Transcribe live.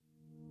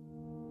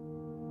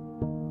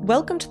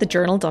Welcome to the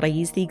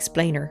journal.ie's The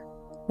Explainer,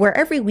 where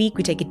every week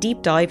we take a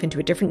deep dive into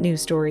a different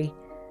news story.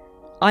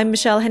 I'm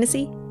Michelle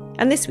Hennessy,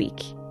 and this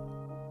week,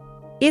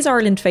 is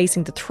Ireland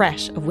facing the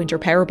threat of winter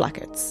power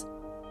blackouts?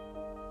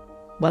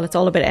 Well, it's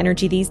all about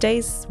energy these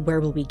days.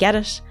 Where will we get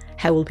it?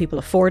 How will people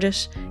afford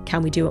it?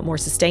 Can we do it more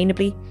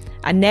sustainably?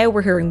 And now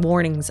we're hearing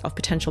warnings of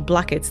potential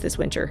blackouts this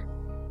winter.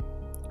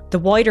 The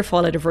wider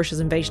fallout of Russia's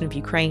invasion of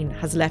Ukraine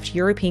has left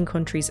European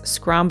countries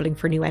scrambling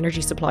for new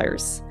energy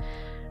suppliers.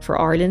 For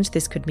Ireland,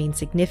 this could mean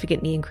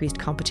significantly increased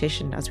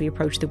competition as we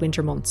approach the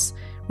winter months,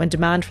 when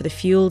demand for the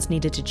fuels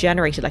needed to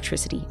generate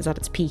electricity is at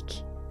its peak.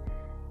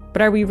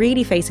 But are we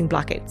really facing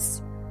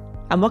blackouts?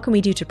 And what can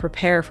we do to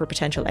prepare for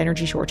potential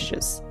energy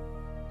shortages?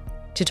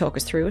 To talk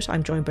us through it,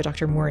 I'm joined by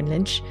Dr. Maureen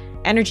Lynch,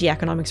 Energy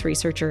Economics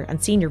Researcher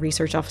and Senior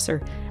Research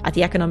Officer at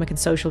the Economic and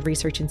Social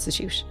Research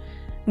Institute.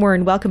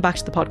 Maureen, welcome back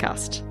to the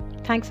podcast.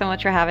 Thanks so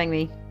much for having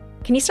me.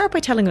 Can you start by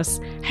telling us,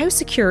 how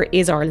secure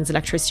is Ireland's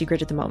electricity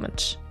grid at the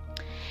moment?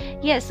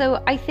 Yeah,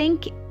 so I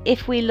think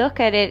if we look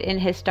at it in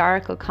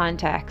historical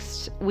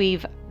context,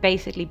 we've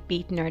basically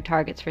beaten our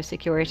targets for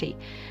security.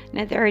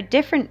 Now, there are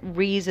different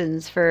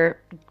reasons for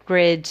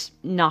grid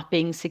not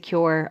being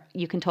secure.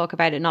 You can talk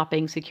about it not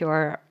being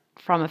secure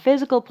from a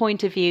physical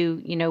point of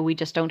view. You know, we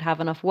just don't have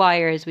enough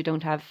wires, we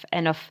don't have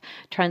enough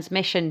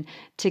transmission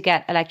to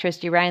get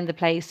electricity around the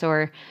place,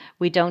 or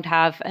we don't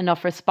have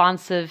enough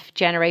responsive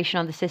generation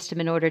on the system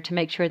in order to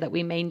make sure that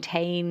we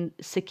maintain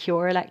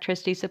secure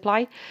electricity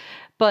supply.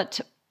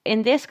 But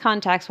in this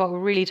context, what we're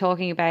really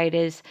talking about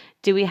is,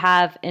 do we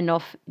have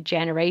enough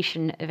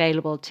generation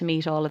available to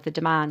meet all of the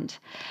demand?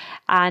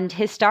 And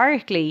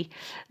historically,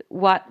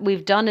 what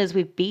we've done is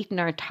we've beaten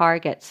our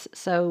targets.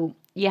 So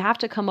you have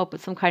to come up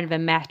with some kind of a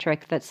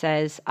metric that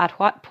says, at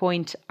what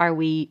point are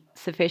we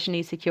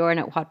sufficiently secure and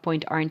at what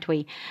point aren't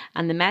we?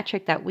 And the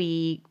metric that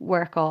we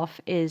work off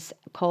is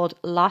called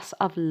loss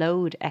of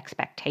load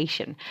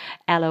expectation,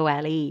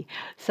 LOLE.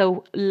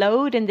 So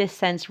load in this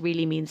sense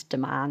really means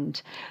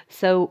demand.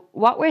 So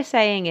what we're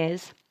saying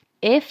is,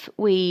 if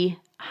we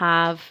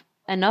have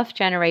enough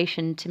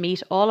generation to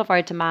meet all of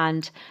our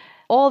demand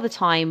all the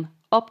time,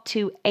 up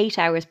to 8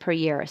 hours per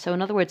year. So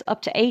in other words,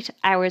 up to 8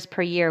 hours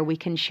per year, we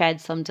can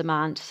shed some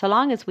demand. So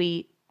long as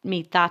we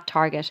meet that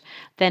target,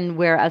 then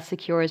we're as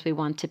secure as we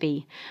want to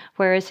be.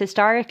 Whereas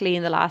historically,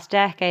 in the last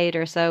decade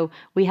or so,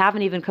 we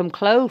haven't even come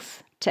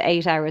close to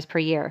 8 hours per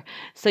year.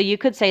 So you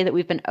could say that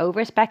we've been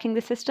over-speccing the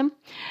system.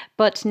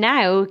 But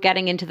now,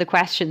 getting into the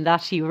question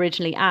that you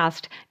originally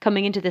asked,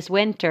 coming into this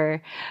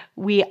winter,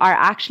 we are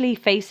actually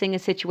facing a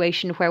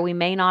situation where we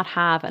may not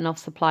have enough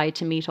supply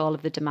to meet all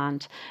of the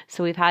demand.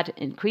 So we've had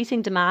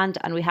increasing demand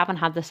and we haven't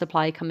had the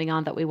supply coming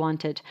on that we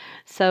wanted.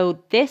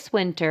 So this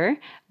winter,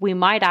 we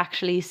might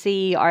actually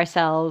see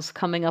ourselves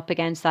coming up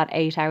against that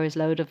 8 hours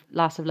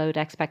loss of load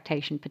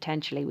expectation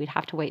potentially. We'd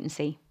have to wait and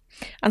see.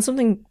 And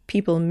something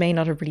people may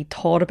not have really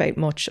thought about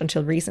much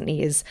until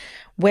recently is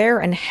where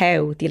and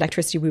how the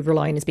electricity we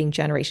rely on is being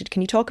generated.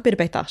 Can you talk a bit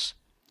about that?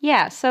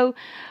 Yeah, so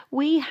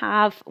we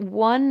have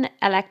one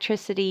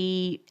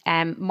electricity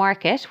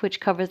market which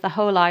covers the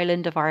whole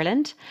island of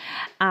Ireland.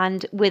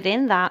 And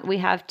within that, we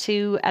have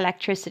two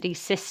electricity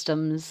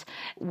systems,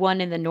 one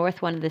in the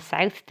north, one in the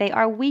south. They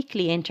are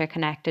weakly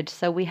interconnected.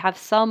 So we have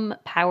some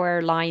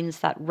power lines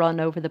that run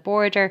over the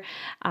border.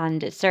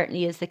 And it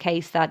certainly is the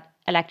case that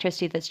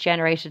electricity that's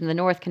generated in the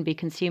north can be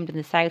consumed in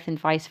the south and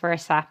vice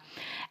versa.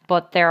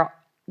 But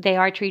they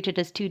are treated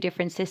as two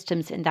different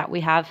systems in that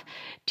we have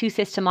two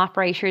system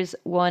operators,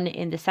 one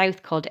in the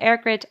south called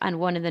EirGrid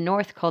and one in the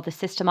north called the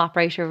System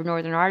Operator of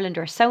Northern Ireland,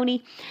 or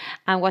SONI.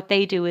 And what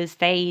they do is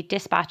they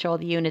dispatch all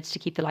the units to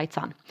keep the lights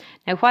on.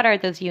 Now, what are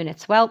those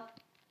units? Well,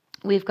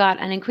 we've got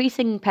an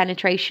increasing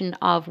penetration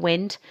of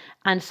wind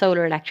and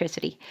solar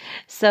electricity.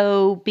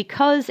 So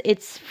because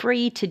it's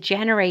free to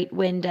generate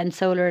wind and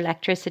solar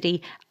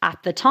electricity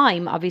at the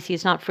time, obviously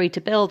it's not free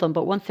to build them,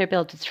 but once they're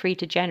built, it's free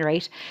to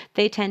generate,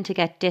 they tend to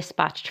get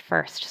dispatched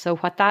first. So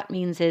what that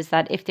means is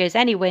that if there's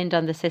any wind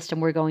on the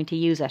system, we're going to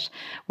use it.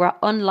 We're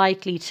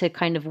unlikely to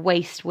kind of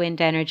waste wind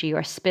energy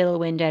or spill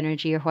wind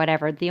energy or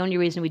whatever. The only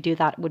reason we do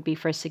that would be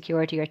for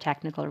security or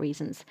technical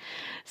reasons.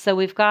 So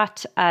we've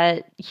got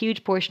a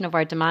huge portion of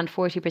our demand,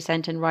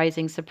 40% and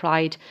rising,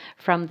 supplied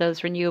from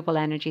those renewable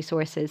energy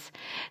sources.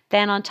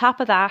 Then on top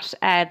of that,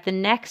 the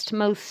next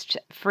most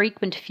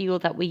frequent fuel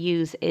that we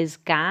use is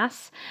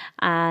gas.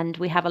 And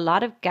we have a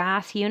lot of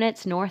gas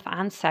units, north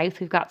and south.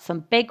 We've got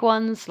some big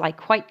ones like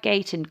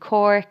Whitegate in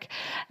Cork.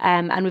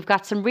 And we've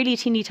got some really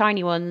teeny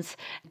tiny ones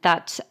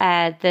that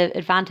the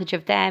advantage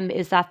of them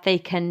is that they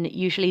can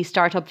usually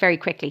start up very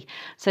quickly.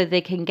 So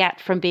they can get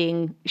from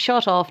being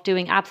shut off,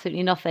 doing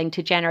absolutely nothing,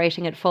 to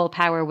generating at full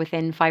power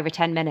within 5 or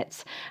 10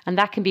 minutes. And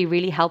that can be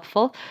really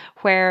helpful,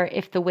 where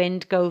if the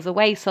wind goes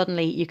away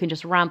suddenly, you can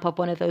just ramp up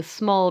one of those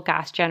small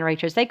gas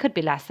generators. They could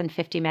be less than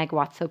 50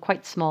 megawatts, so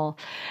quite small,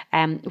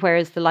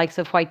 whereas the likes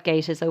of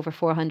Whitegate is over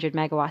 400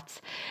 megawatts.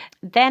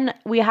 Then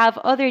we have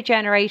other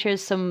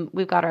generators.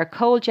 We've got our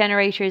coal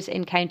generators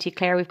in County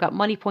Clare. We've got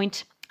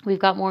Moneypoint We've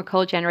got more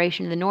coal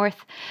generation in the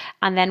north.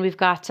 And then we've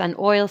got an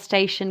oil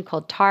station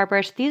called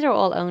Tarbert. These are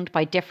all owned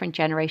by different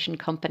generation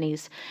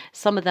companies.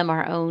 Some of them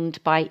are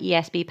owned by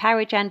ESB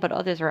Powergen, but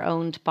others are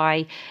owned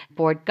by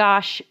Bord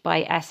Gáis,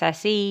 by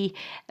SSE,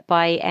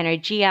 by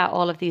Energia,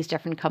 all of these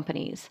different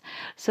companies.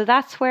 So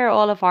that's where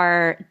all of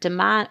our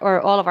demand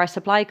or all of our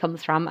supply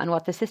comes from. And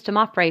what the system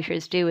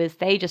operators do is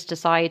they just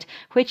decide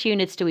which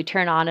units do we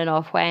turn on and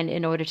off when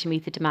in order to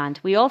meet the demand.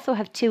 We also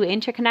have two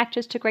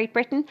interconnectors to Great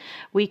Britain.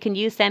 We can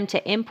use them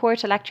to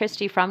import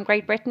electricity from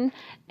Great Britain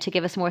to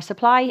give us more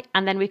supply.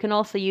 And then we can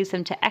also use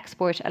them to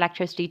export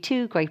electricity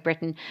to Great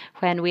Britain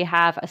when we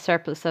have a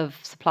surplus of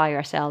supply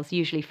ourselves,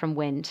 usually from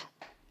wind.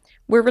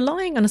 We're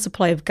relying on a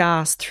supply of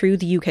gas through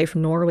the UK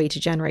from Norway to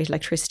generate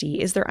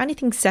electricity. Is there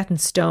anything set in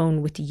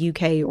stone with the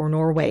UK or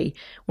Norway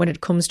when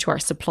it comes to our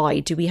supply?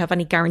 Do we have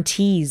any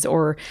guarantees,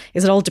 or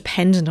is it all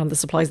dependent on the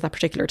supplies at that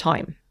particular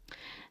time?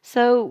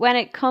 So when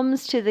it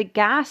comes to the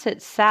gas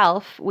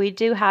itself, we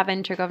do have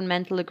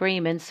intergovernmental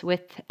agreements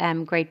with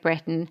Great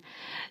Britain.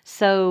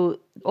 So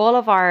all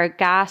of our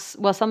gas,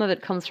 well, some of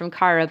it comes from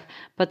Corrib,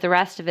 but the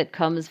rest of it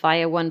comes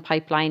via one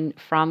pipeline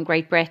from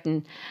Great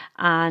Britain.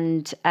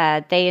 And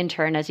they, in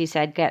turn, as you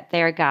said, get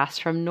their gas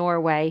from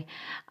Norway.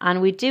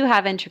 And we do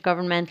have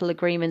intergovernmental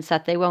agreements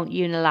that they won't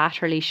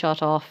unilaterally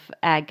shut off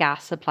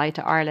gas supply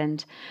to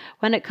Ireland.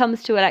 When it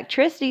comes to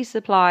electricity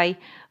supply,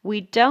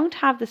 we don't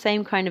have the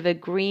same kind of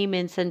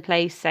agreements in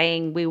place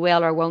saying we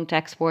will or won't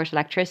export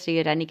electricity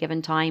at any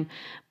given time.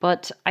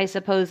 But I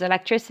suppose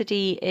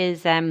electricity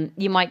is,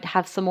 you might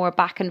have some more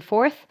back and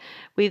forth.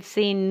 We've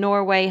seen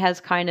Norway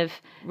has kind of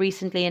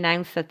recently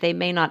announced that they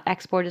may not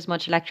export as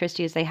much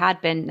electricity as they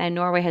had been. Now,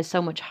 Norway has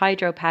so much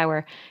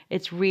hydropower,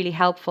 it's really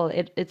helpful.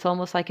 It's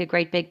almost like a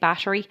great big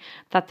battery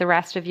that the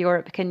rest of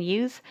Europe can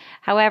use.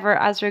 However,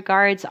 as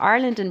regards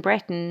Ireland and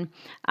Britain,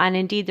 and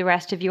indeed the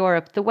rest of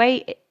Europe, the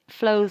way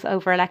flows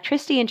over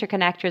electricity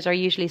interconnectors are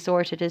usually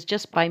sorted as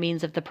just by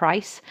means of the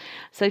price.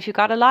 So if you've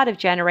got a lot of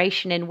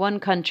generation in one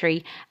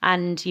country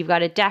and you've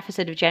got a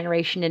deficit of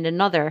generation in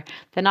another,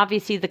 then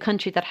obviously the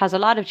country that has a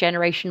lot of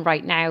generation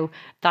right now,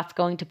 that's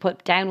going to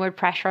put downward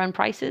pressure on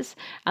prices.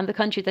 And the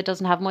country that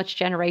doesn't have much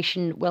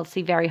generation will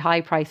see very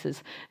high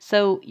prices.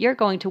 So you're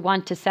going to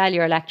want to sell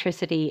your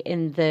electricity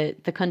in the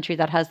country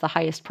that has the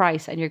highest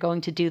price, and you're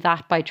going to do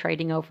that by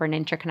trading over an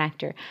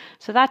interconnector.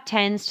 So that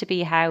tends to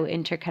be how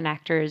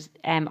interconnectors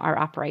are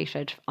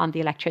operated on the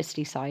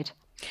electricity side.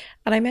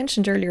 And I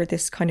mentioned earlier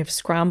this kind of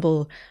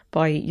scramble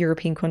by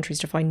European countries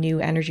to find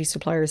new energy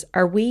suppliers.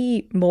 Are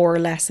we more or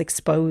less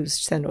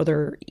exposed than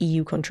other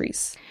EU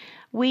countries?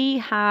 We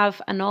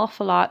have an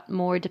awful lot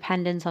more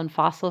dependence on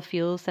fossil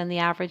fuels than the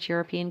average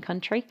European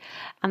country,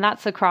 and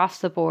that's across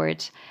the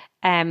board.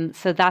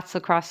 So that's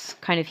across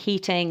kind of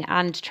heating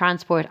and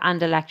transport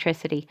and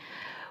electricity.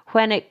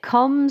 When it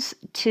comes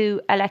to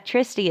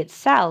electricity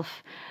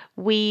itself,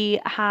 we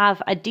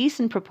have a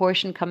decent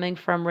proportion coming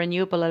from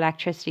renewable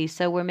electricity.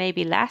 So we're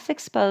maybe less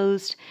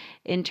exposed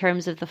in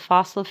terms of the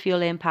fossil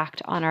fuel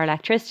impact on our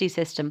electricity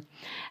system.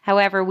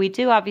 However, we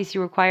do obviously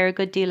require a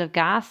good deal of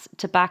gas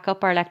to back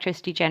up our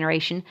electricity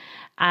generation.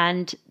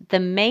 And the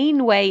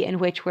main way in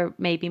which we're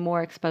maybe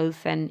more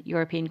exposed than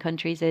European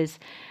countries is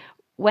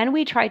when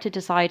we try to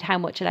decide how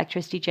much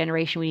electricity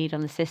generation we need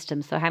on the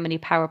system, so how many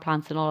power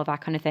plants and all of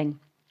that kind of thing,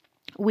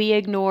 we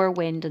ignore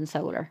wind and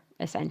solar,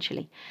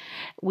 essentially.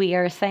 We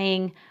are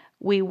saying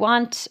we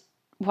want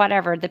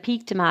whatever the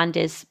peak demand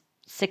is,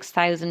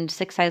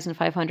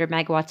 6,500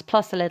 megawatts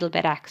plus a little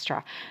bit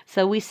extra.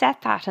 So we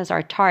set that as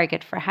our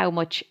target for how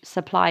much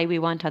supply we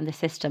want on the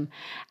system.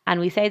 And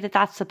we say that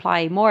that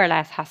supply more or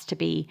less has to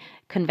be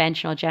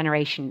conventional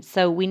generation.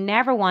 So we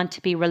never want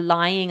to be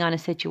relying on a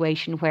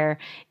situation where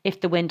if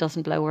the wind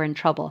doesn't blow, we're in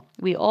trouble.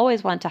 We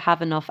always want to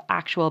have enough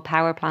actual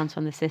power plants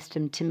on the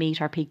system to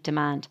meet our peak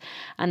demand.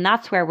 And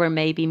that's where we're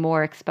maybe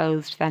more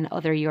exposed than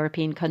other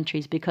European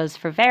countries, because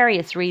for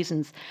various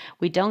reasons,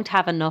 we don't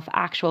have enough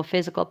actual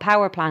physical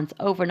power plants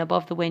over and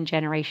above the wind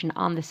generation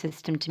on the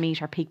system to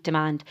meet our peak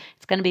demand.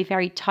 It's going to be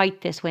very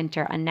tight this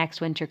winter and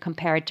next winter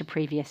compared to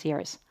previous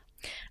years.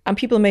 And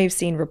people may have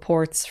seen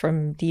reports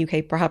from the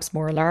UK, perhaps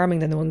more alarming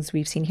than the ones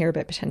we've seen here,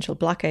 about potential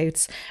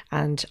blackouts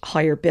and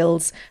higher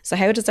bills. So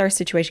how does our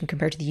situation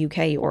compare to the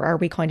UK, or are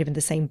we kind of in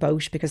the same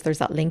boat because there's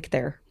that link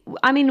there?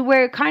 I mean,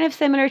 we're kind of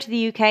similar to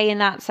the UK in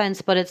that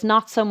sense, but it's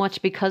not so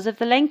much because of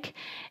the link.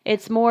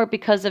 It's more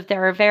because of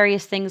there are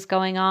various things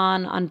going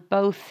on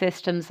both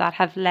systems that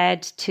have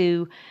led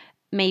to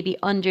maybe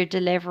under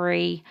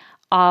delivery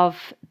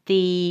of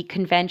the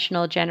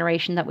conventional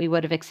generation that we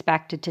would have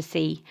expected to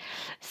see.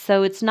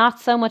 So it's not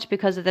so much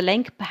because of the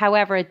link.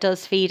 However, it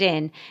does feed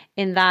in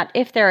that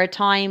if there are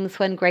times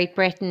when Great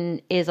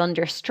Britain is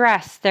under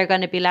stress, they're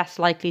going to be less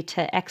likely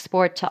to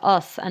export to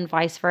us and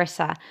vice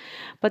versa.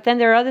 But then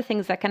there are other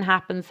things that can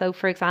happen. So,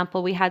 for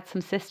example, we had some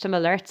system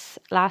alerts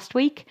last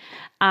week,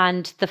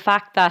 and the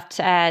fact that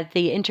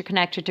the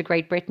interconnector to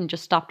Great Britain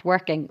just stopped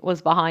working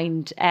was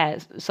behind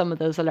some of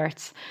those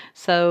alerts.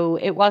 So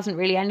it wasn't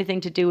really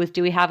anything to do with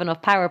do we have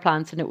enough power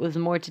plants? And it was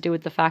more to do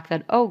with the fact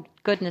that, oh,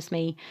 goodness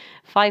me,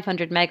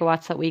 500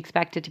 megawatts that we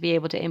expected to be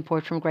able to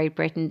import from Great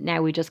Britain,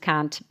 now we just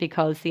can't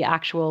because the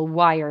actual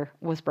wire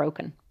was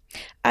broken.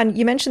 And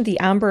you mentioned the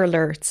amber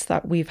alerts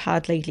that we've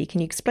had lately.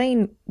 Can you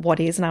explain what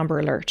is an amber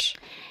alert?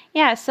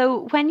 Yeah,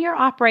 so when you're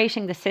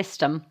operating the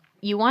system,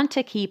 you want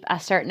to keep a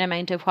certain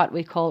amount of what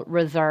we call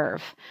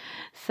reserve.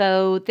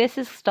 So this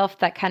is stuff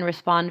that can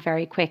respond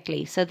very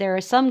quickly. So there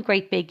are some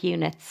great big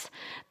units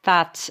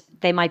that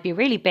they might be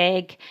really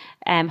big,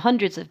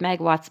 hundreds of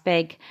megawatts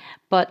big,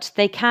 but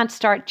they can't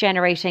start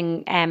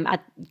generating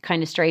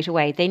kind of straight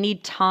away. They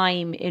need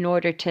time in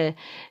order to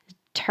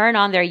turn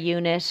on their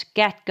unit,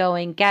 get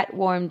going, get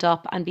warmed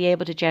up, and be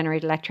able to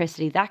generate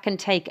electricity. That can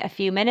take a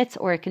few minutes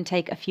or it can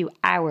take a few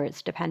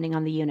hours, depending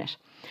on the unit.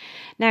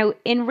 Now,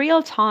 in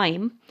real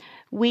time,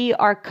 we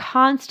are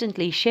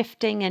constantly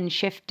shifting and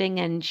shifting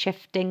and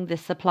shifting the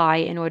supply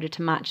in order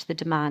to match the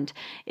demand.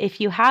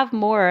 If you have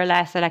more or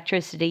less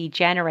electricity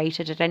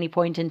generated at any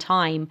point in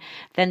time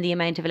than the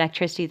amount of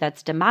electricity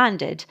that's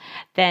demanded,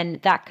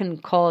 then that can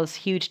cause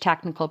huge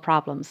technical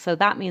problems. So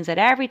that means that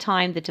every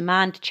time the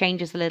demand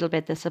changes a little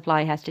bit, the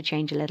supply has to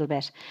change a little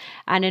bit.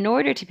 And in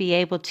order to be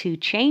able to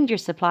change your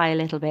supply a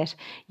little bit,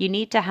 you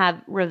need to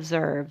have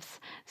reserves.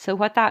 So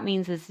what that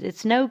means is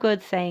it's no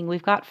good saying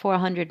we've got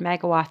 400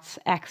 megawatts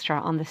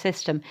extra on the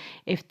system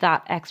if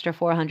that extra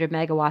 400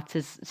 megawatts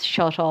is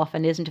shut off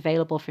and isn't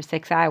available for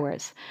 6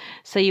 hours.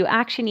 So you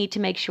actually need to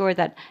make sure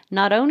that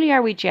not only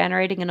are we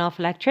generating enough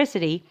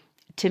electricity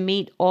to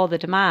meet all the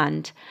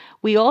demand,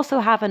 we also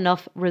have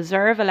enough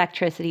reserve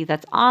electricity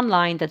that's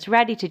online, that's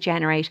ready to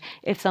generate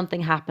if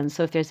something happens.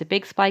 So if there's a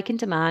big spike in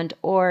demand,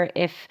 or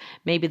if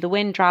maybe the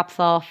wind drops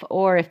off,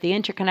 or if the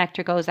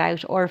interconnector goes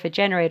out, or if a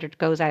generator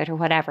goes out, or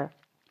whatever.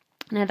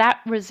 Now, that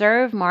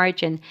reserve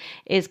margin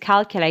is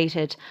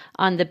calculated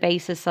on the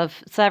basis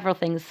of several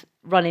things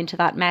run into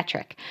that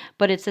metric,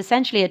 but it's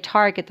essentially a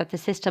target that the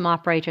system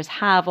operators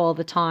have all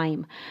the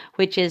time,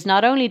 which is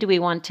not only do we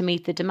want to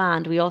meet the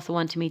demand, we also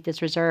want to meet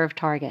this reserve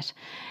target.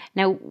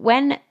 Now,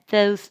 when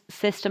those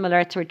system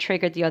alerts were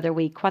triggered the other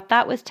week, what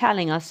that was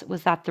telling us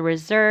was that the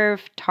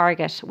reserve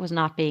target was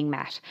not being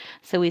met.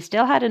 So we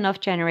still had enough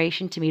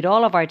generation to meet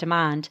all of our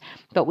demand,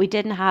 but we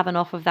didn't have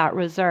enough of that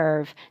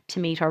reserve to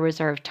meet our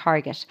reserve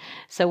target.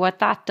 So what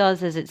that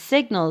does is it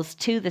signals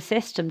to the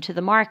system, to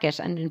the market,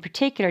 and in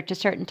particular to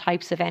certain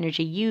types of energy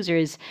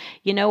users,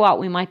 you know what,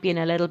 we might be in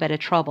a little bit of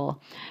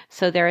trouble.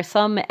 So there are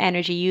some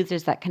energy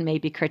users that can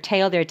maybe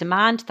curtail their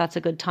demand. That's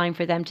a good time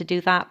for them to do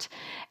that.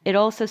 It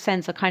also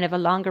sends a kind of a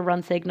longer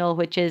run signal,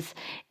 which is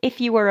if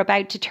you were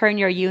about to turn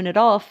your unit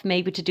off,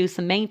 maybe to do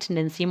some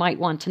maintenance, you might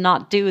want to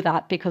not do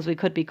that because we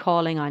could be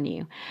calling on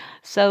you.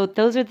 So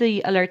those are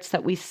the alerts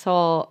that we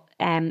saw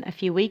a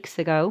few weeks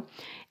ago.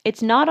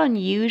 It's not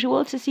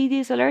unusual to see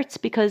these alerts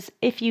because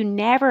if you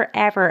never,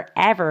 ever,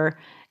 ever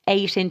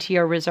ate into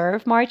your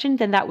reserve margin,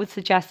 then that would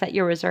suggest that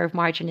your reserve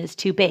margin is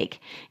too big,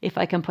 if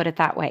I can put it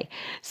that way.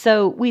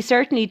 So we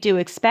certainly do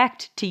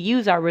expect to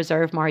use our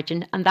reserve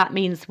margin, and that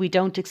means we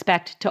don't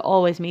expect to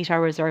always meet our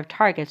reserve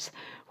targets.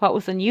 What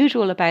was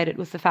unusual about it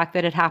was the fact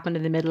that it happened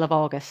in the middle of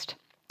August.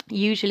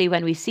 Usually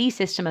when we see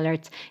system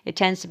alerts, it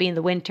tends to be in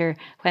the winter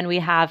when we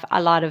have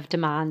a lot of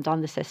demand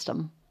on the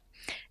system.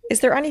 Is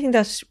there anything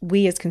that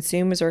we as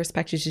consumers are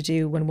expected to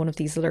do when one of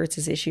these alerts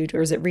is issued,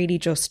 or is it really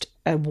just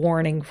a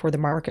warning for the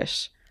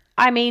market?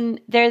 I mean,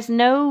 there's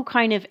no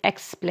kind of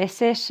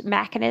explicit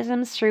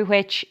mechanisms through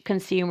which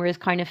consumers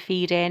kind of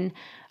feed in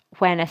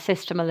when a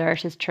system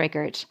alert is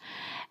triggered.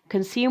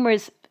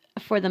 Consumers,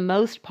 for the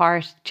most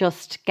part,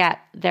 just get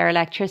their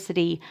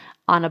electricity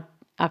on a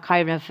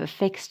kind of a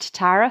fixed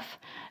tariff.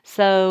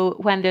 So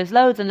when there's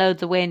loads and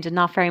loads of wind and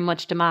not very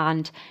much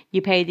demand,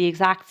 you pay the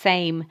exact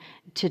same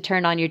to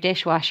turn on your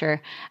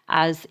dishwasher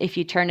as if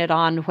you turn it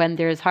on when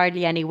there's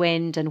hardly any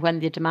wind and when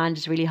the demand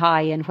is really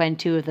high and when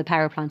 2 of the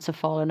power plants have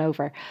fallen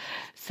over.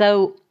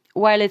 So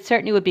while it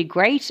certainly would be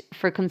great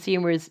for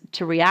consumers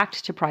to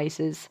react to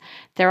prices,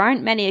 there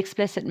aren't many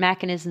explicit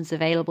mechanisms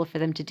available for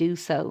them to do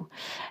so.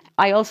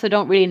 I also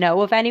don't really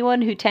know of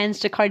anyone who tends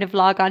to kind of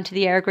log onto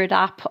the EirGrid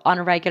app on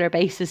a regular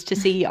basis to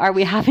see, are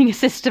we having a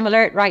system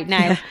alert right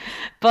now?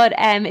 But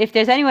if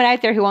there's anyone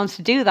out there who wants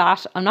to do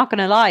that, I'm not going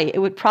to lie, it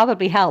would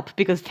probably help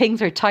because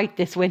things are tight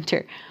this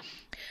winter.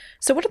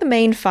 So what are the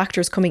main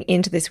factors coming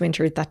into this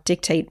winter that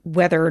dictate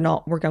whether or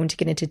not we're going to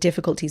get into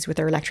difficulties with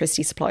our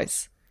electricity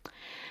supplies?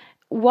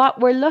 What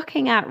we're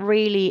looking at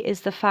really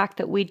is the fact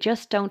that we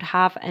just don't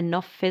have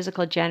enough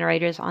physical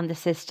generators on the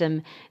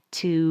system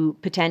to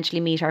potentially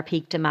meet our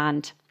peak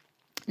demand.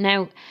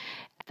 Now,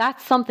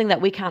 that's something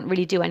that we can't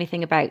really do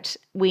anything about.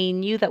 We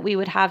knew that we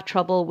would have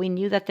trouble. We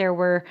knew that there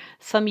were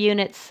some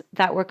units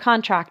that were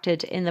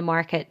contracted in the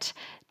market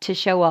to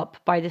show up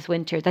by this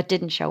winter that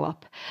didn't show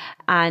up.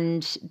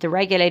 And the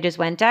regulators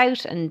went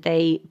out and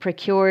they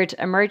procured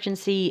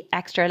emergency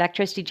extra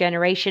electricity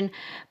generation.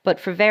 But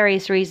for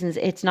various reasons,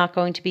 it's not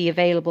going to be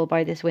available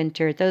by this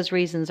winter. Those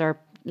reasons are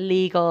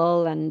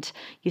legal and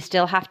you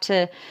still have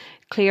to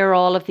clear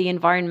all of the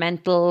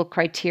environmental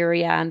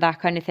criteria and that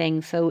kind of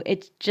thing. So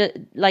it's just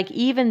like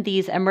even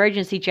these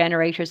emergency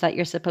generators that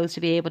you're supposed to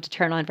be able to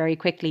turn on very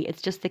quickly,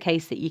 it's just the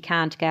case that you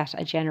can't get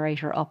a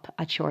generator up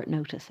at short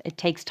notice. It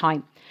takes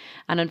time.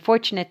 And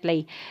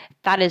unfortunately,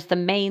 that is the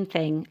main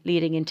thing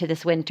leading into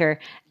this winter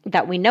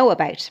that we know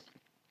about.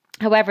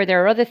 However,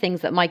 there are other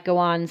things that might go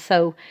on.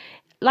 So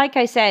like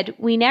I said,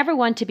 we never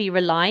want to be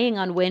relying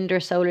on wind or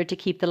solar to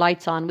keep the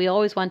lights on. We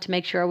always want to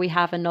make sure we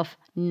have enough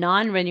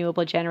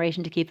non-renewable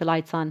generation to keep the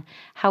lights on.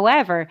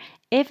 However,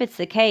 if it's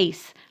the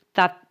case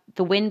that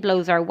the wind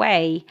blows our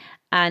way,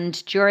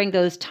 and during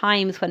those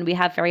times when we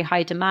have very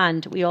high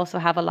demand, we also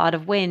have a lot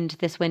of wind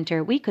this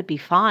winter, we could be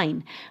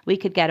fine. We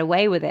could get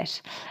away with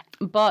it.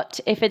 But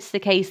if it's the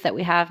case that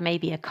we have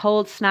maybe a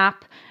cold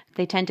snap,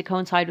 they tend to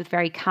coincide with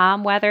very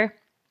calm weather.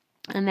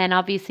 And then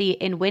obviously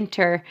in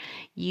winter,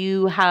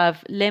 you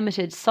have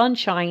limited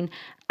sunshine,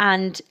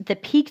 and the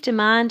peak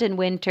demand in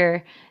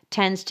winter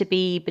tends to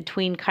be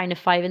between kind of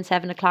 5 and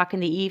 7 o'clock in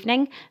the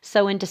evening.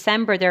 So in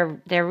December,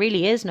 there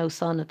really is no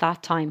sun at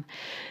that time.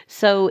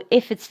 So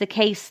if it's the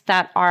case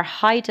that our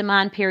high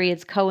demand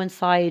periods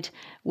coincide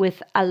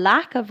with a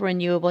lack of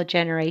renewable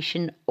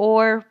generation,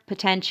 or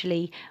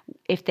potentially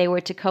if they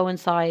were to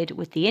coincide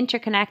with the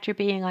interconnector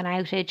being on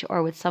outage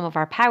or with some of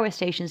our power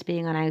stations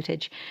being on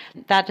outage,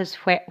 that is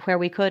where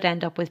we could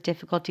end up with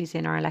difficulties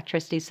in our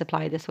electricity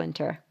supply this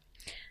winter.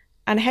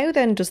 And how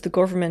then does the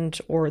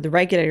government or the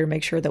regulator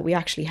make sure that we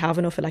actually have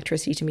enough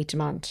electricity to meet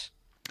demand?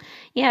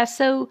 Yeah,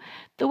 so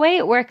the way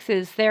it works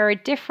is there are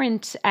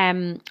different,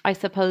 I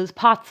suppose,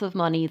 pots of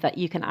money that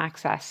you can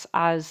access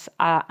as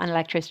an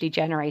electricity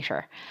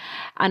generator.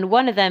 And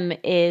one of them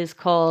is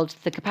called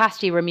the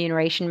capacity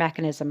remuneration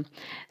mechanism.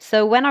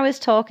 So when I was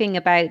talking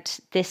about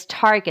this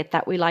target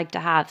that we like to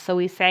have, so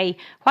we say,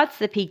 what's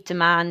the peak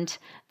demand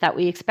that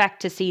we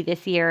expect to see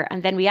this year?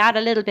 And then we add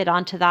a little bit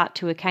onto that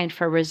to account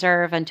for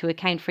reserve and to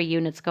account for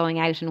units going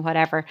out and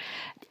whatever.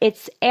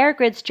 It's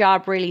EirGrid's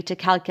job really to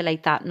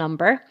calculate that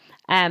number.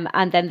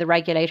 And then the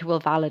regulator will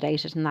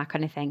validate it and that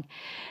kind of thing.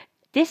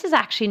 This is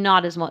actually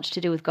not as much to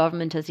do with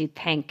government as you'd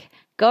think.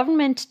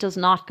 Government does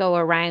not go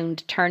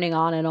around turning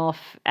on and off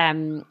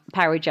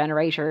power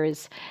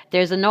generators.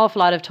 There's an awful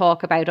lot of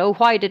talk about,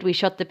 why did we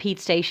shut the peat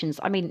stations?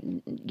 I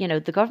mean,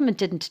 the government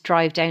didn't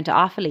drive down to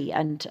Offaly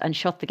and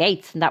shut the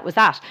gates, and that was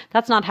that.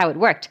 That's not how it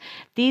worked.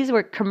 These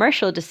were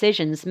commercial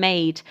decisions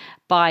made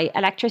by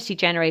electricity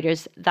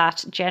generators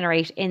that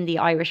generate in the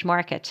Irish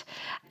market.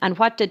 And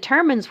what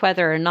determines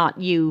whether or not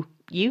you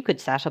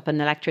could set up an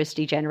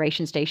electricity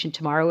generation station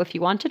tomorrow if you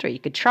wanted, or you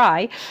could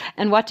try.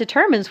 And what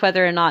determines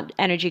whether or not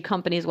energy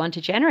companies want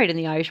to generate in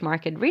the Irish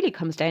market really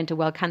comes down to,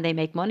 well, can they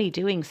make money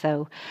doing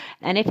so?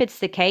 And if it's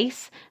the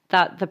case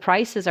that the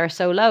prices are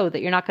so low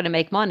that you're not going to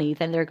make money,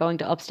 then they're going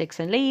to up sticks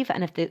and leave.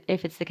 And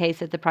if it's the case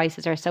that the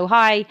prices are so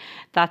high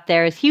that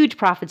there's huge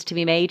profits to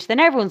be made, then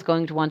everyone's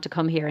going to want to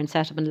come here and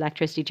set up an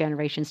electricity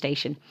generation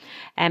station.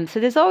 So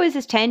there's always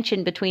this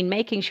tension between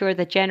making sure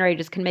that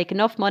generators can make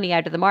enough money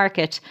out of the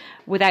market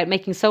without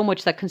making so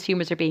much that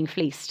consumers are being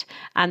fleeced.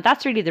 And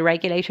that's really the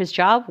regulator's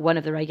job, one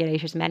of the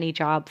regulator's many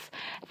jobs.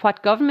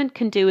 What government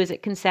can do is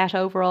it can set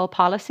overall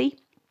policy.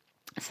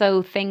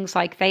 So things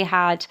like they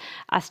had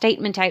a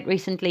statement out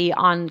recently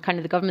on kind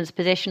of the government's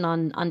position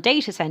on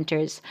data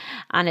centres,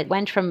 and it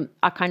went from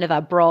a kind of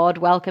a broad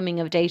welcoming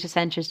of data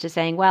centres to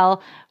saying,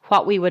 well,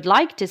 what we would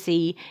like to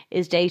see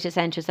is data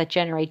centres that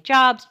generate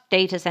jobs,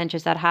 data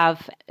centres that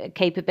have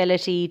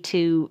capability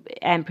to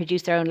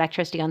produce their own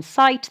electricity on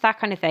site, that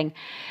kind of thing.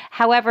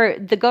 However,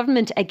 the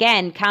government,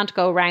 again, can't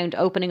go around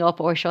opening up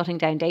or shutting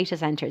down data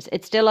centres.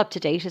 It's still up to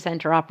data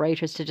centre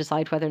operators to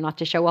decide whether or not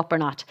to show up or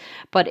not.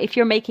 But if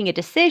you're making a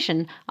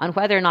decision on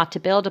whether or not to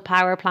build a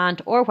power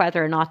plant or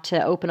whether or not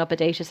to open up a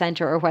data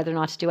centre or whether or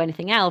not to do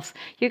anything else,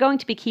 you're going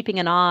to be keeping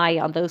an eye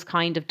on those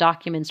kind of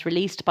documents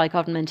released by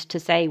government to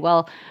say,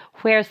 well,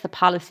 where's the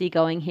policy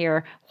going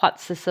here?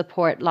 What's the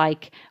support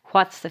like?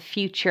 What's the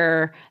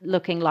future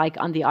looking like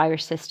on the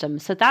Irish system?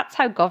 So that's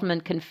how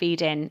government can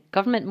feed in.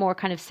 Government more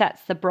kind of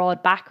sets the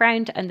broad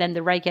background, and then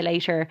the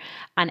regulator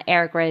and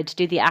EirGrid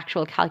do the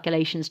actual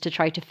calculations to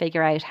try to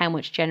figure out how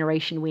much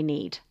generation we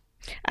need.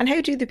 And how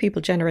do the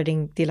people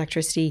generating the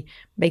electricity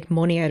make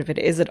money out of it?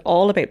 Is it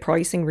all about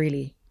pricing,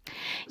 really?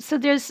 So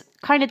there's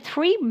kind of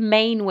three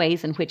main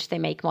ways in which they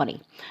make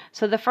money.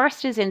 So the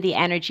first is in the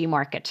energy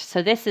market.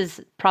 So this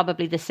is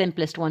probably the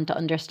simplest one to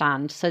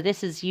understand. So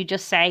this is, you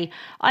just say,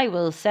 I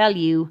will sell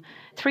you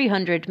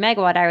 300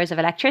 megawatt hours of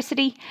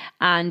electricity,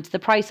 and the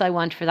price I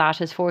want for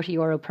that is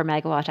 €40 per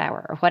megawatt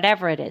hour, or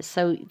whatever it is.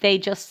 So they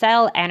just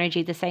sell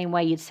energy the same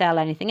way you'd sell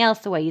anything else,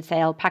 the way you'd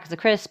sell packets of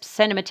crisps,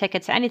 cinema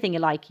tickets, anything you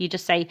like. You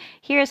just say,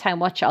 here's how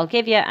much I'll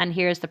give you, and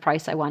here's the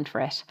price I want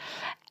for it.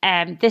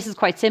 This is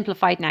quite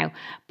simplified now,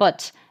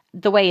 but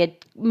the way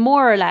it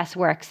more or less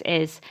works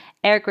is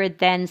EirGrid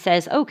then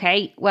says,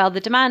 okay, well, the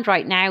demand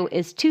right now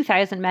is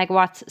 2,000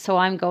 megawatts, so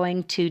I'm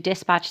going to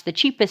dispatch the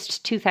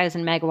cheapest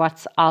 2,000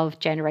 megawatts of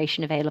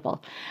generation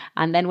available.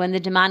 And then when the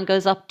demand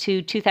goes up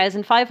to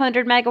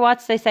 2,500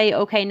 megawatts, they say,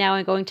 okay, now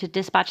I'm going to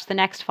dispatch the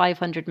next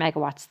 500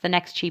 megawatts, the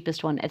next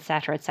cheapest one,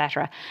 etc.,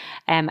 etc.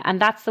 And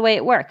that's the way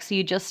it works.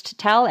 You just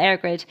tell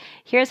EirGrid,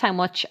 here's how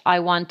much I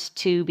want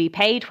to be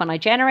paid when I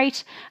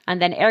generate,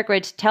 and then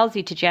EirGrid tells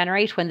you to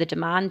generate when the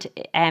demand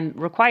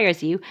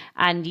requires you,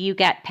 and you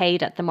get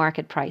paid at the market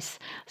price.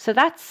 So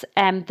that's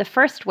the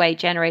first way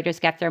generators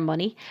get their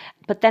money.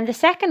 But then the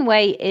second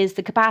way is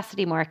the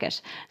capacity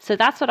market. So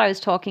that's what I was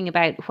talking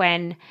about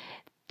when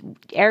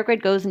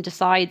EirGrid goes and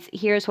decides,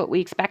 here's what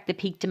we expect the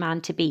peak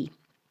demand to be.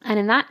 And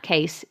in that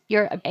case,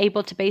 you're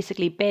able to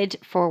basically bid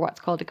for what's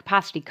called a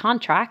capacity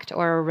contract,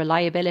 or a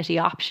reliability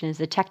option is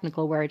the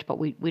technical word, but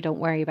we don't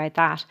worry about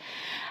that.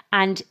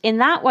 And in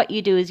that, what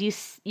you do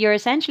is you're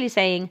essentially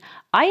saying,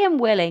 I am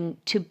willing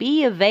to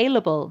be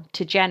available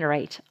to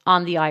generate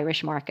on the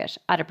Irish market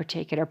at a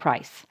particular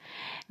price.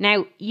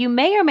 Now, you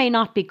may or may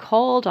not be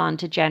called on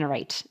to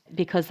generate,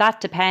 because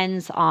that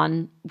depends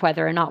on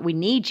whether or not we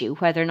need you,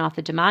 whether or not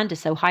the demand is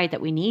so high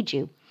that we need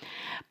you.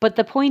 But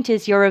the point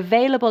is, you're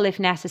available if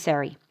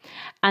necessary.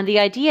 And the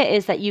idea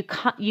is that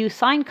you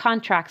sign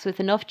contracts with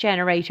enough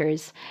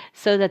generators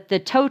so that the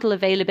total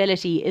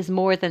availability is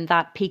more than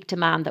that peak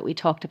demand that we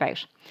talked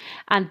about.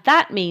 And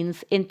that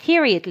means, in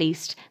theory at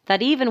least,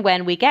 that even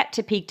when we get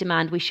to peak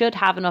demand, we should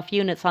have enough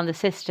units on the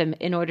system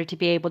in order to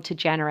be able to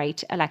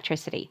generate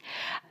electricity.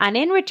 And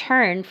in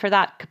return for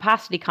that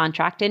capacity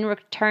contract, in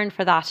return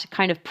for that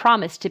kind of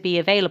promise to be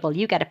available,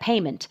 you get a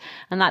payment.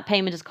 And that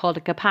payment is called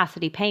a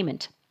capacity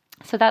payment.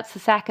 So that's the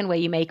second way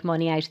you make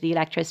money out of the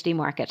electricity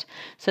market.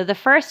 So the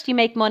first, you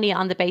make money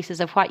on the basis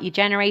of what you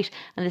generate,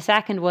 and the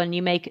second one,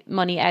 you make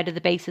money out of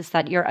the basis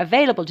that you're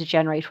available to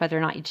generate, whether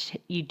or not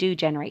you do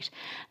generate.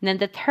 And then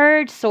the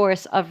third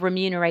source of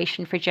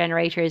remuneration for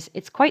generators,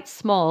 it's quite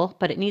small,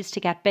 but it needs to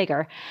get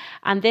bigger.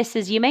 And this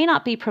is, you may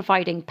not be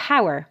providing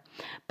power,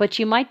 but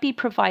you might be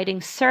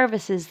providing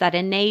services that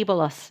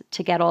enable us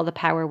to get all the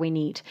power we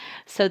need.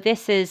 So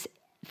this is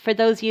for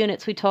those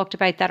units we talked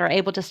about that are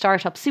able to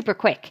start up super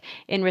quick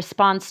in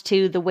response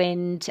to the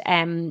wind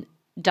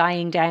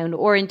dying down,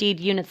 or indeed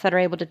units that are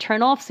able to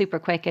turn off super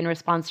quick in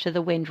response to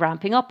the wind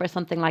ramping up or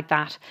something like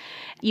that.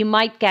 You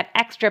might get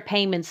extra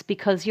payments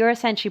because you're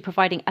essentially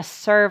providing a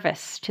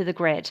service to the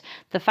grid.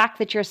 The fact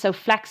that you're so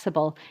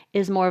flexible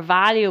is more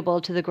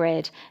valuable to the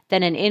grid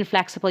than an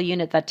inflexible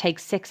unit that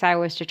takes 6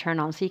 hours to turn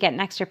on. So you get an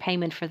extra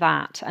payment for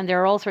that. And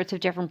there are all sorts of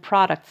different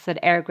products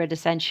that EirGrid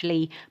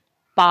essentially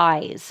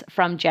buys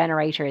from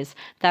generators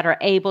that are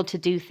able to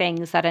do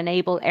things that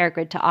enable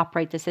EirGrid to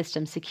operate the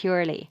system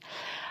securely.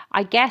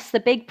 I guess the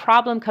big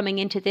problem coming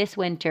into this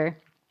winter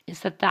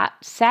is that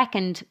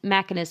second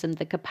mechanism,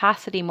 the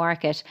capacity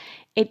market,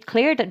 it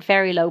cleared at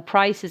very low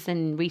prices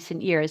in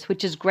recent years,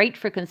 which is great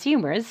for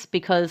consumers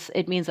because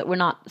it means that we're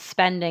not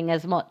spending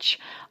as much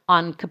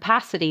on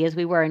capacity as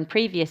we were in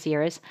previous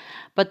years.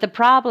 But the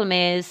problem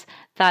is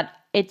that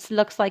it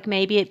looks like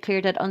maybe it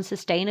cleared at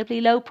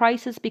unsustainably low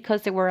prices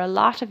because there were a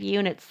lot of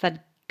units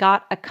that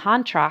got a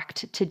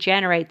contract to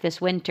generate this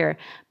winter,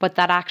 but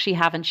that actually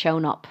haven't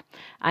shown up.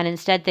 And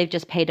instead, they've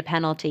just paid a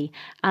penalty.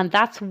 And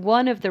that's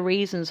one of the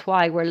reasons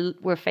why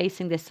we're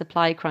facing this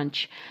supply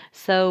crunch.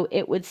 So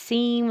it would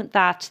seem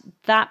that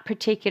that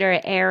particular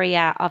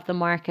area of the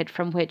market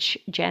from which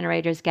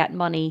generators get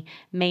money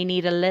may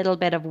need a little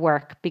bit of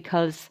work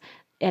because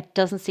it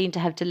doesn't seem to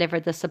have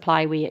delivered the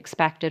supply we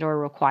expected or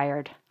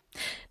required.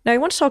 Now, I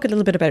want to talk a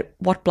little bit about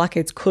what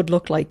blackouts could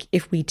look like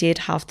if we did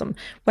have them.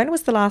 When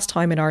was the last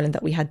time in Ireland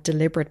that we had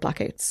deliberate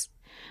blackouts?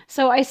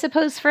 So I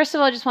suppose, first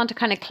of all, I just want to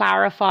kind of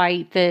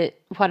clarify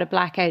what a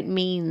blackout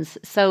means.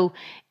 So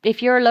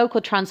if your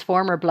local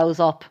transformer blows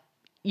up,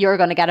 you're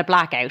going to get a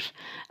blackout,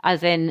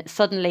 as in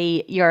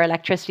suddenly your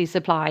electricity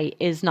supply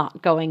is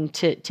not going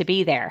to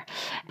be there.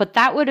 But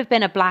that would have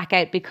been a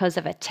blackout because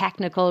of a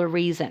technical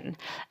reason,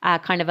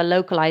 kind of a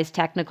localized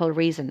technical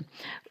reason.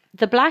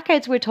 The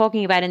blackouts we're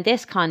talking about in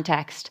this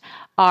context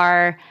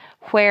are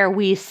where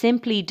we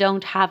simply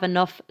don't have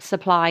enough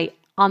supply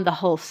on the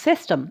whole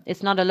system.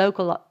 It's not a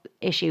local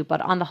issue,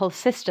 but on the whole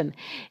system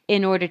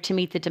in order to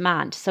meet the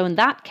demand. So in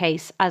that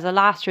case, as a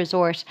last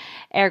resort,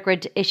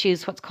 EirGrid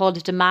issues what's called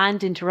a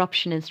demand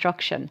interruption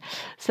instruction.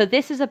 So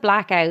this is a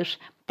blackout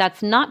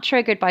that's not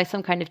triggered by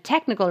some kind of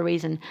technical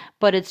reason,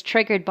 but it's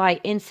triggered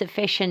by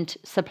insufficient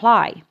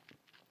supply.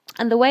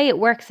 And the way it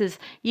works is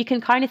you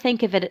can kind of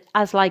think of it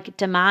as like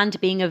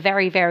demand being a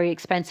very, very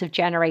expensive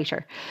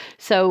generator.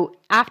 So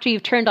after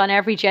you've turned on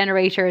every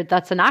generator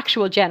that's an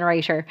actual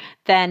generator,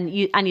 then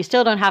you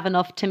still don't have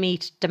enough to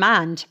meet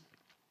demand,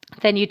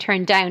 then you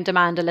turn down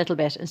demand a little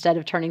bit instead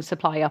of turning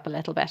supply up a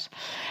little bit.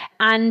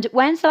 And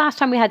when's the last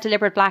time we had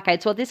deliberate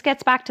blackouts? Well, this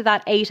gets back to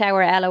that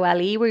 8-hour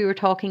LOLE we were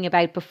talking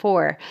about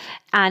before.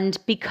 And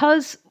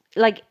because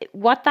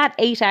what that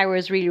 8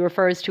 hours really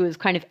refers to is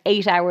kind of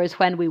 8 hours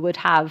when we would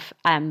have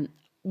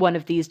one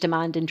of these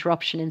demand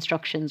interruption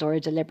instructions or a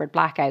deliberate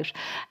blackout.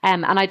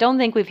 And I don't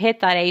think we've hit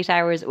that 8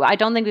 hours. I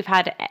don't think we've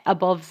had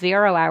above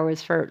 0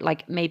 hours for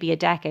like maybe a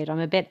decade. I'm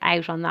a bit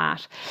out on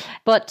that.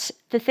 But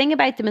the thing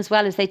about them as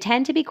well is they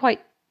tend to be quite,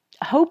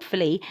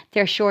 hopefully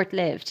they're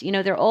short-lived.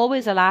 They're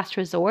always a last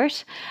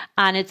resort,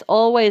 and it's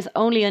always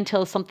only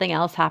until something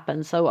else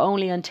happens. So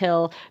only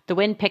until the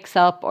wind picks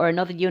up or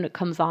another unit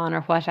comes on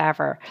or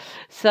whatever.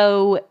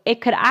 So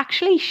it could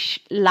actually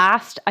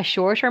last a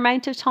shorter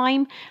amount of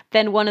time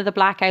than one of the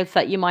blackouts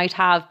that you might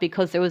have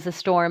because there was a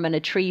storm and a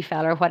tree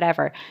fell or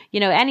whatever.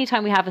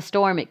 Anytime we have a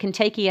storm, it can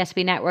take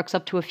ESB networks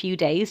up to a few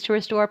days to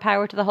restore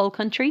power to the whole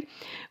country.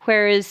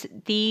 Whereas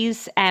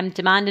these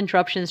demand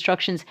interruption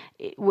instructions,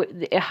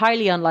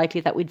 highly unlikely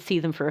that we'd see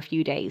them for a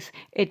few days.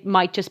 It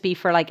might just be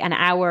for like an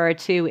hour or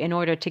two in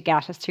order to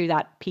get us through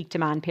that peak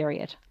demand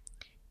period.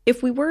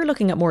 If we were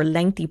looking at more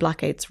lengthy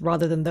blackouts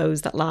rather than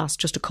those that last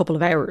just a couple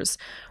of hours,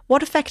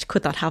 what effect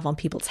could that have on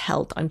people's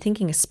health? I'm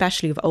thinking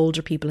especially of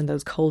older people in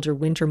those colder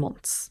winter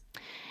months.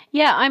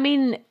 Yeah, I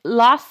mean,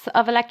 loss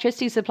of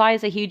electricity supply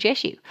is a huge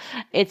issue.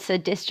 It's a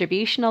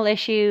distributional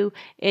issue.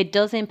 It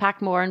does impact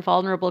more on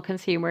vulnerable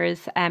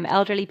consumers,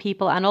 elderly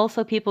people, and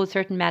also people with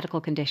certain medical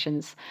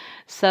conditions.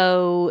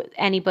 So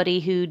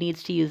anybody who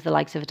needs to use the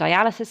likes of a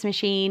dialysis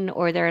machine,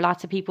 or there are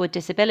lots of people with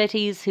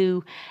disabilities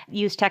who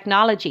use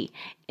technology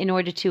in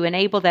order to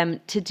enable them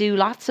to do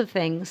lots of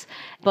things,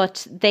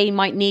 but they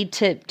might need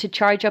to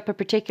charge up a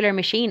particular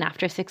machine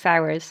after 6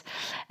 hours.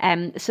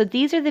 So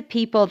these are the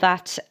people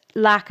that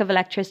lack of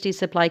electricity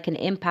supply can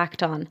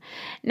impact on.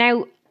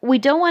 Now, we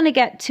don't want to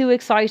get too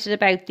excited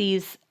about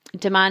these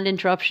demand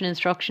interruption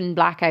instruction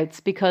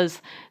blackouts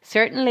because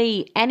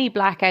certainly any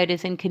blackout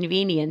is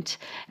inconvenient.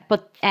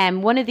 But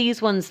one of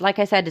these ones, like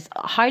I said, is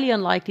highly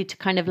unlikely to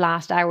kind of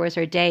last hours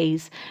or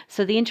days.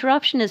 So the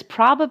interruption is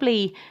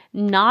probably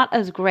not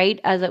as great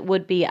as it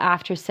would be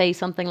after, say,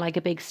 something like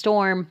a big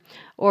storm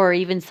or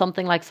even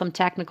something like some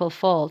technical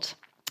fault.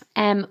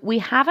 We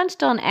haven't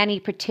done any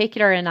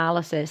particular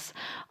analysis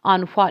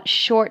on what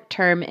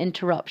short-term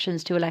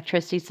interruptions to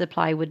electricity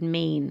supply would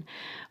mean.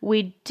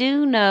 We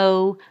do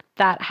know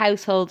that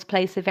households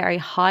place a very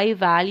high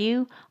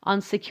value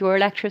on secure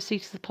electricity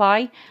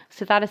supply.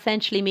 So that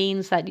essentially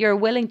means that you're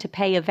willing to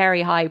pay a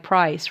very high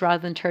price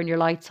rather than turn your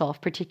lights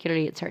off,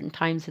 particularly at certain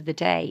times of the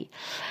day.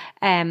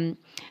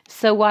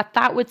 So what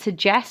that would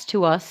suggest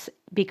to us,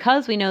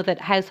 because we know that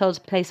households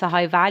place a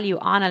high value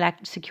on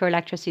secure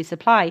electricity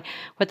supply,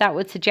 what that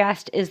would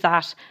suggest is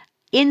that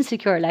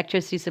insecure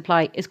electricity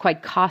supply is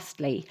quite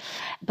costly.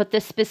 But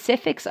the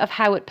specifics of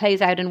how it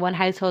plays out in one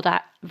household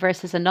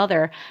versus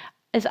another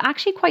is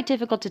actually quite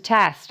difficult to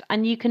test.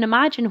 And you can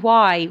imagine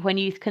why when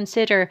you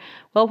consider,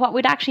 well, what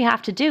we'd actually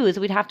have to do is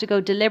we'd have to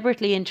go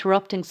deliberately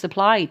interrupting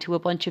supply to a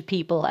bunch of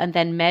people and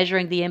then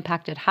measuring the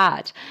impact it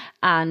had.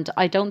 And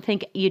I don't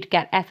think you'd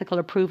get ethical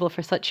approval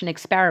for such an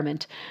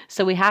experiment.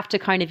 So we have to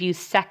kind of use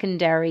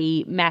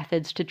secondary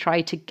methods to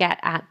try to get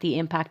at the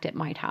impact it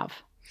might have.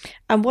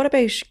 And what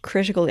about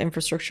critical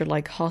infrastructure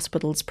like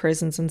hospitals,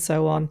 prisons and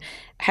so on?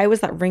 How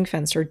is that ring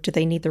fenced, or do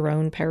they need their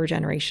own power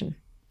generation?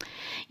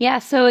 Yeah,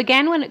 so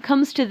again, when it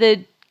comes to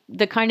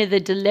the kind of the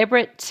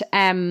deliberate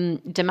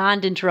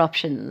demand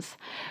interruptions,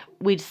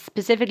 we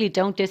specifically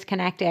don't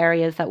disconnect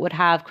areas that would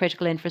have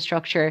critical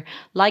infrastructure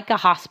like a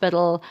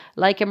hospital,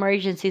 like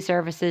emergency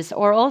services,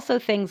 or also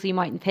things you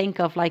might think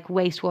of like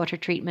wastewater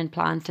treatment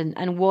plants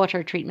and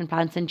water treatment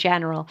plants in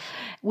general.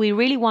 We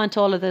really want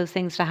all of those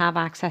things to have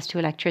access to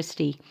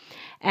electricity.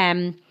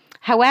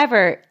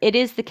 However, it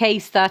is the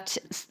case that,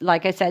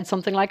 like I said,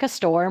 something like a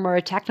storm or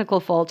a technical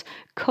fault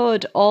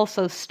could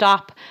also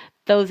stop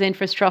those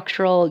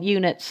infrastructural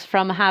units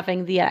from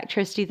having the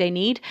electricity they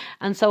need.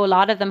 And so a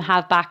lot of them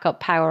have backup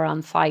power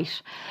on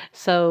site.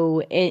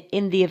 So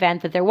in the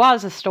event that there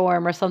was a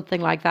storm or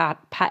something like that,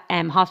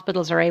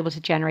 hospitals are able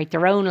to generate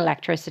their own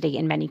electricity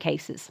in many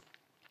cases.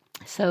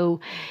 So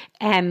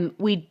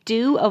we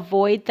do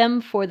avoid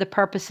them for the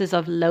purposes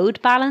of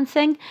load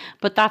balancing,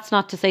 but that's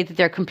not to say that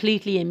they're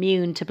completely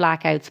immune to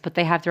blackouts, but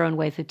they have their own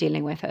ways of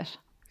dealing with it.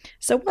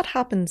 So what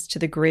happens to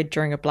the grid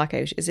during a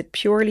blackout? Is it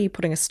purely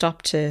putting a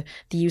stop to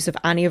the use of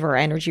any of our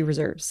energy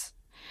reserves?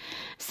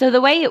 So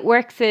the way it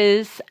works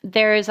is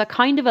there's a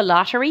kind of a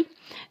lottery.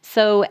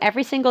 So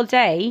every single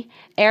day,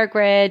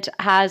 EirGrid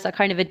has a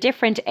kind of a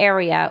different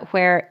area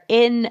where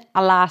in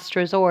a last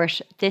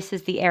resort, this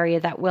is the area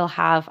that will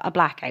have a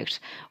blackout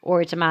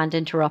or a demand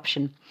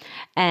interruption.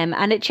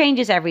 And it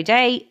changes every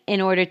day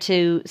in order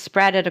to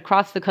spread it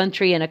across the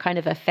country in a kind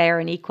of a fair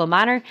and equal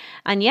manner.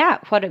 And yeah,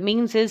 what it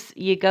means is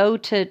you go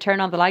to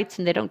turn on the lights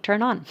and they don't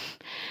turn on.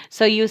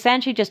 So you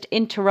essentially just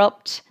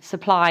interrupt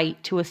supply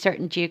to a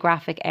certain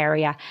geographic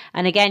area.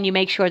 And again, you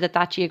make sure that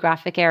that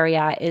geographic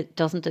area, it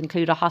doesn't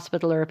include a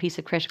hospital or a piece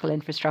of critical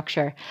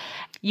infrastructure.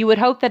 You would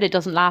hope that it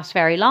doesn't last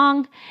very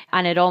long,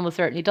 and it almost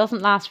certainly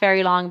doesn't last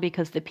very long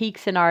because the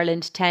peaks in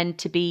Ireland tend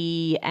to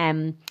be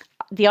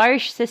The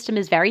Irish system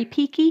is very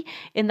peaky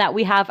in that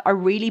we have a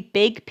really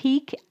big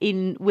peak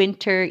in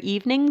winter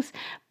evenings,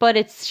 but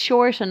it's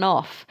short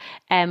enough.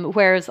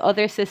 Whereas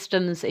other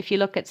systems, if you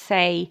look at,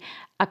 say,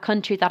 a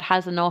country that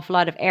has an awful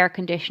lot of air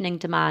conditioning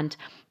demand,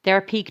 their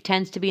peak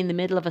tends to be in the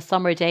middle of a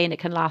summer day and it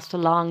can last a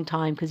long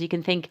time, because you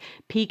can think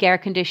peak air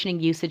conditioning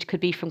usage could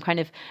be from kind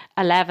of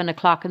 11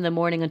 o'clock in the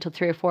morning until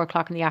 3 or 4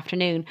 o'clock in the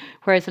afternoon.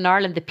 Whereas in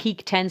Ireland, the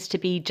peak tends to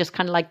be just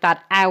kind of like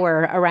that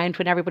hour around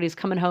when everybody's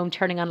coming home,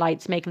 turning on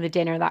lights, making the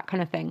dinner, that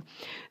kind of thing.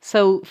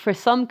 So for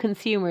some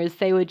consumers,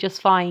 they would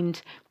just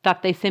find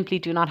that they simply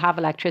do not have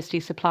electricity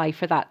supply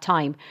for that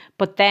time.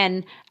 But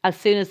then as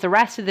soon as the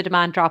rest of the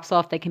demand drops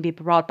off, they can be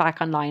brought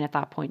back online at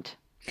that point.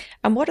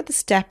 And what are the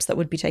steps that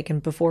would be taken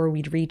before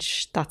we'd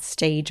reach that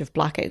stage of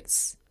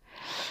blackouts?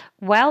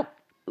 Well,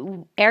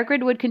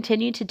 EirGrid would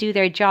continue to do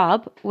their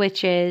job,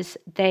 which is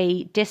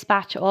they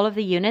dispatch all of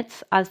the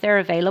units as they're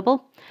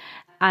available.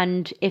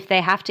 And if they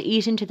have to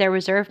eat into their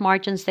reserve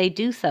margins, they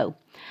do so.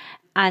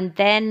 And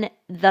then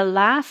the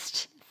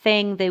last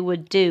thing they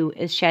would do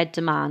is shed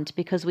demand,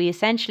 because we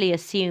essentially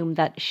assume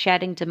that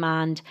shedding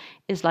demand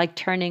is like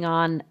turning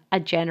on a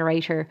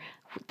generator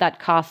that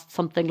costs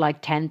something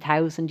like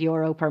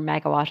 €10,000 per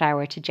megawatt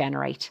hour to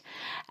generate.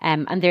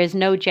 And there's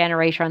no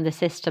generator on the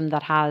system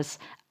that has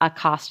a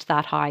cost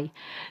that high.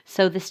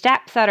 So the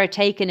steps that are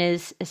taken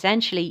is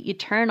essentially you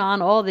turn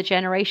on all the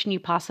generation you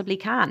possibly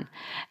can.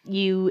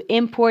 You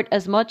import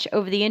as much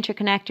over the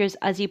interconnectors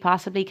as you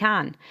possibly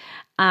can.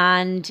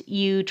 And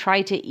you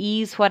try to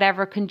ease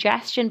whatever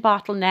congestion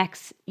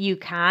bottlenecks you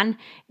can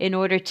in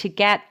order to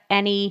get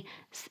any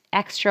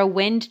extra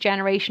wind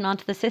generation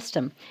onto the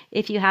system.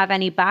 If you have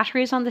any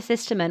batteries on the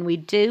system, and we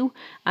do,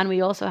 and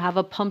we also have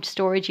a pumped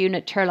storage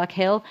unit, Turlock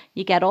Hill,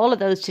 you get all of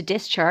those to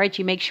discharge.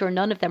 You make sure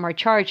none of them are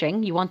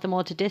charging. You want them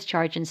all to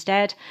discharge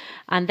instead.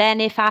 And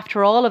then if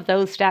after all of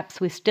those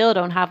steps we still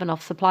don't have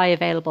enough supply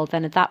available,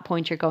 then at that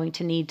point you're going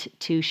to need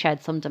to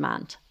shed some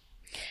demand.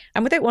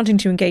 And without wanting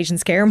to engage in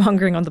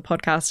scaremongering on the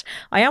podcast,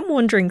 I am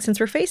wondering, since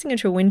we're facing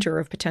into a winter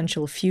of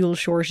potential fuel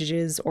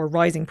shortages or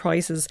rising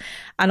prices,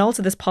 and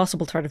also this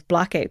possible threat of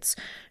blackouts,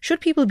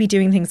 should people be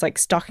doing things like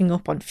stocking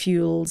up on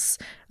fuels,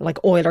 like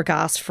oil or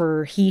gas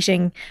for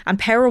heating? And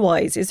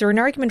power-wise, is there an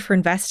argument for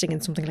investing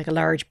in something like a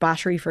large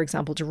battery, for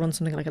example, to run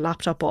something like a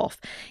laptop off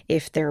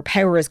if their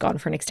power is gone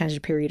for an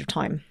extended period of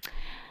time?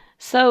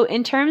 So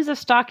in terms of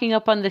stocking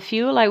up on the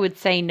fuel, I would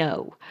say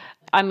no.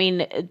 I mean,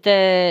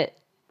 the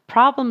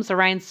problems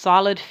around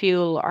solid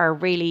fuel are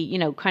really,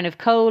 kind of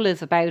coal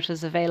is about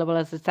as available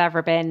as it's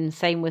ever been.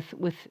 Same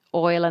with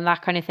oil and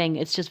that kind of thing.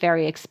 It's just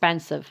very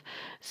expensive.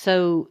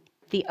 So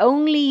the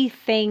only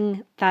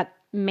thing that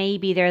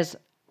maybe there's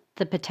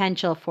the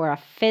potential for a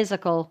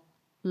physical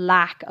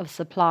lack of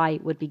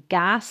supply would be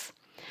gas.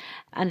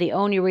 And the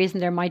only reason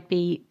there might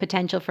be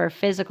potential for a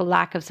physical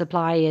lack of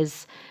supply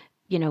is,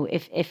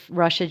 if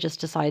Russia just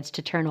decides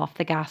to turn off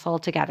the gas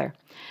altogether.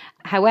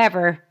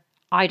 However,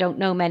 I don't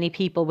know many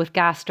people with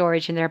gas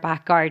storage in their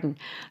back garden.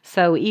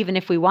 So even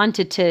if we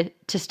wanted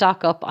to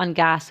stock up on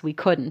gas, we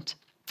couldn't.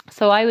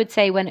 So I would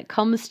say when it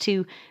comes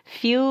to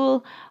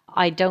fuel,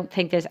 I don't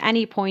think there's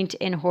any point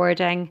in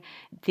hoarding.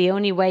 The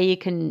only way you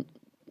can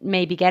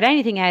maybe get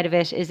anything out of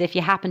it is if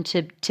you happen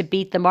to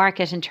beat the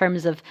market in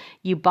terms of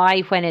you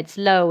buy when it's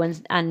low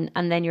and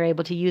then you're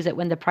able to use it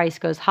when the price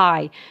goes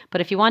high.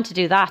 But if you want to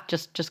do that,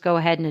 just go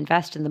ahead and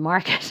invest in the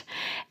market.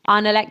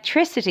 On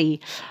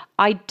electricity,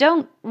 I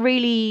don't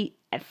really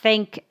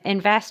think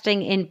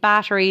investing in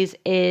batteries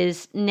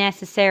is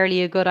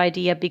necessarily a good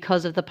idea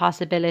because of the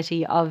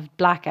possibility of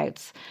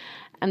blackouts.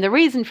 And the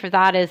reason for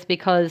that is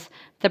because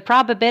the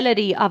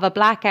probability of a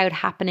blackout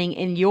happening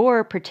in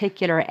your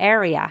particular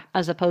area,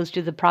 as opposed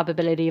to the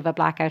probability of a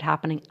blackout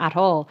happening at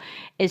all,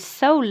 is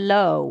so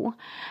low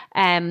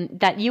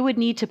that you would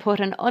need to put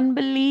an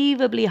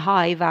unbelievably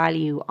high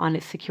value on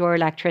secure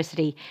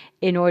electricity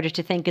in order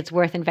to think it's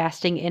worth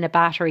investing in a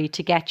battery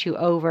to get you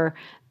over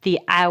the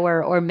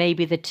hour or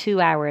maybe the 2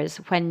 hours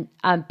when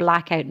a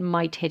blackout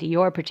might hit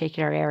your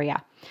particular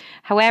area.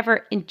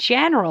 However, in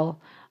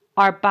general,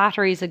 are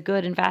batteries a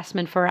good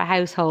investment for a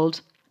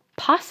household?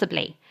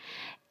 Possibly.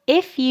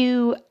 If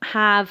you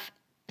have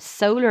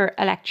solar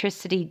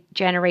electricity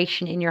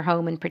generation in your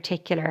home in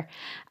particular,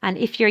 and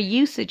if your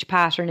usage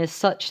pattern is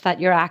such that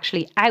you're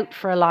actually out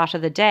for a lot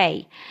of the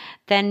day,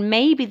 then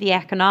maybe the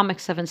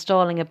economics of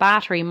installing a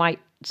battery might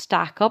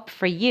stack up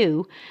for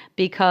you,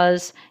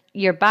 because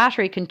your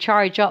battery can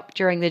charge up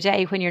during the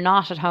day when you're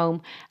not at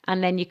home,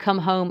 and then you come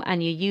home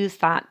and you use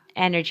that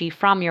energy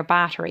from your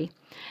battery.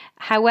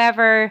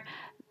 However,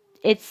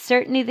 it's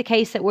certainly the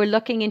case that we're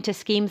looking into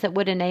schemes that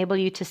would enable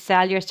you to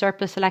sell your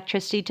surplus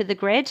electricity to the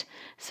grid.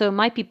 So it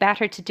might be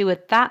better to do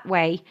it that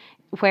way,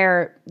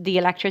 where the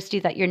electricity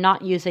that you're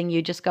not using,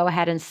 you just go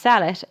ahead and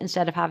sell it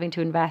instead of having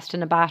to invest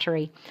in a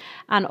battery.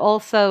 And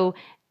also,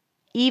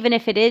 even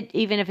if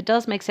it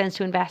does make sense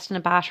to invest in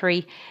a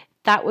battery,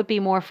 that would be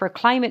more for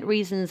climate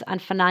reasons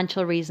and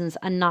financial reasons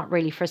and not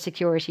really for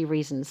security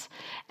reasons.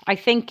 I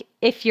think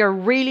if you're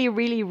really,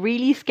 really,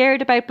 really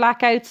scared about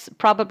blackouts,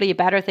 probably a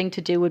better thing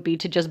to do would be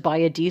to just buy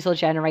a diesel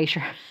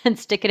generator and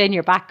stick it in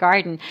your back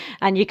garden,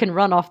 and you can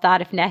run off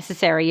that if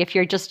necessary. If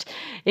you're just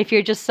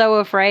so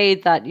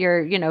afraid that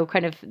you're,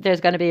 kind of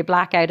there's going to be a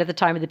blackout at the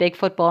time of the big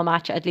football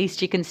match, at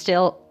least you can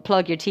still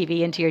plug your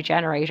TV into your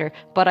generator.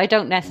 But I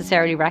don't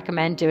necessarily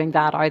recommend doing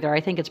that either.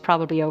 I think it's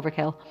probably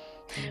overkill.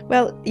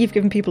 Well, you've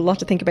given people a lot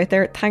to think about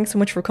there. Thanks so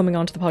much for coming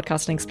on to the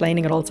podcast and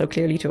explaining it all so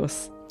clearly to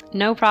us.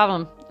 No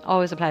problem.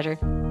 Always a pleasure.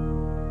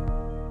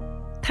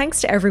 Thanks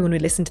to everyone who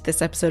listened to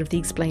this episode of The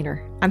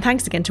Explainer, and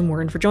thanks again to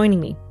Muireann for joining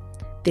me.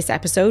 This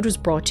episode was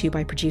brought to you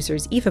by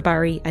producers Aoife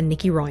Barry and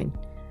Nikki Ryan.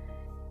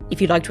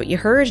 If you liked what you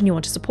heard and you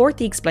want to support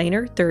The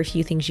Explainer, there are a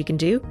few things you can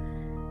do.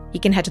 You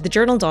can head to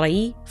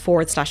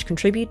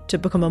thejournal.ie/contribute to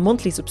become a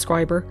monthly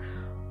subscriber,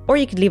 or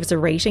you could leave us a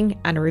rating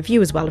and a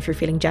review as well if you're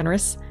feeling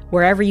generous,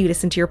 wherever you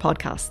listen to your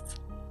podcasts.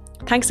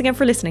 Thanks again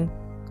for listening.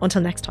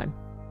 Until next time.